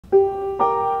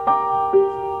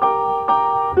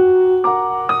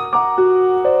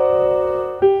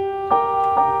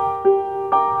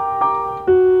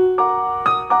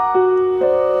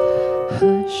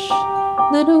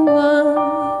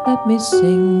let me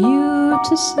sing you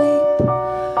to sleep.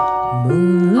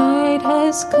 Moonlight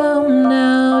has come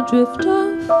now, drift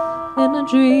off in a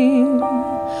dream.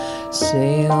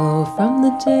 Sail from the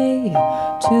day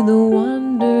to the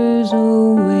wonders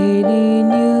awaiting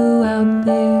you out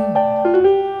there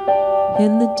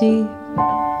in the deep.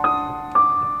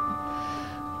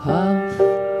 Off,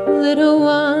 little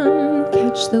one,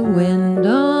 catch the wind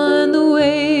on the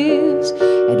waves.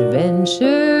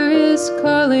 Adventure is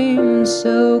calling,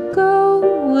 so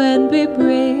go and be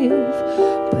brave.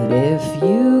 But if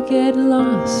you get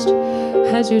lost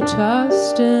as you're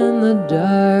tossed in the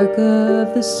dark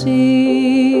of the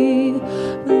sea,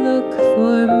 look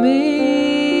for me.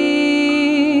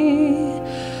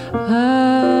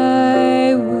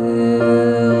 I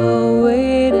will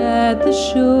wait at the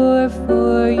shore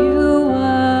for you.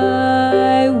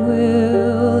 I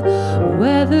will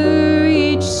weather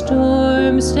each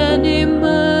storm, standing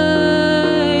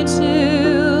by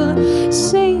till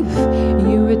safe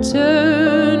you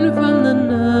return from the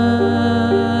night.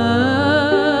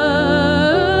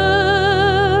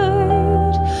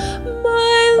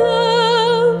 My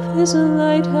love is a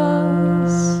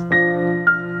lighthouse,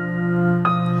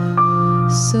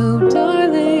 so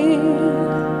darling,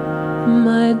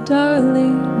 my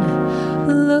darling,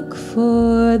 look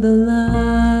for the light.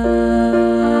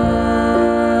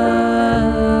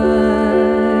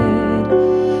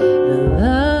 The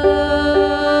light.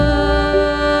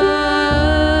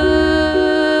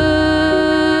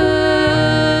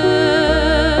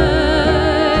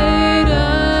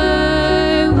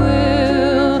 I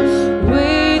will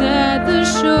wait at the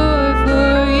shore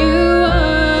for you.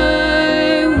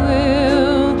 I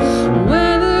will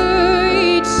weather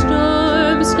each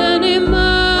storm, standing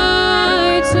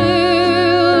by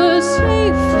till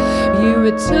safe you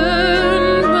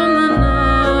return from the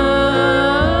night.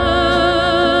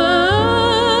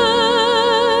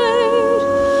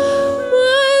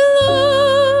 My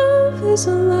love is a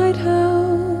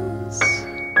lighthouse,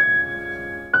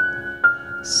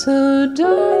 so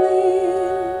darling,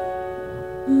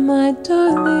 my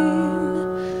darling,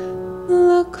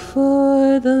 look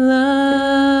for the light.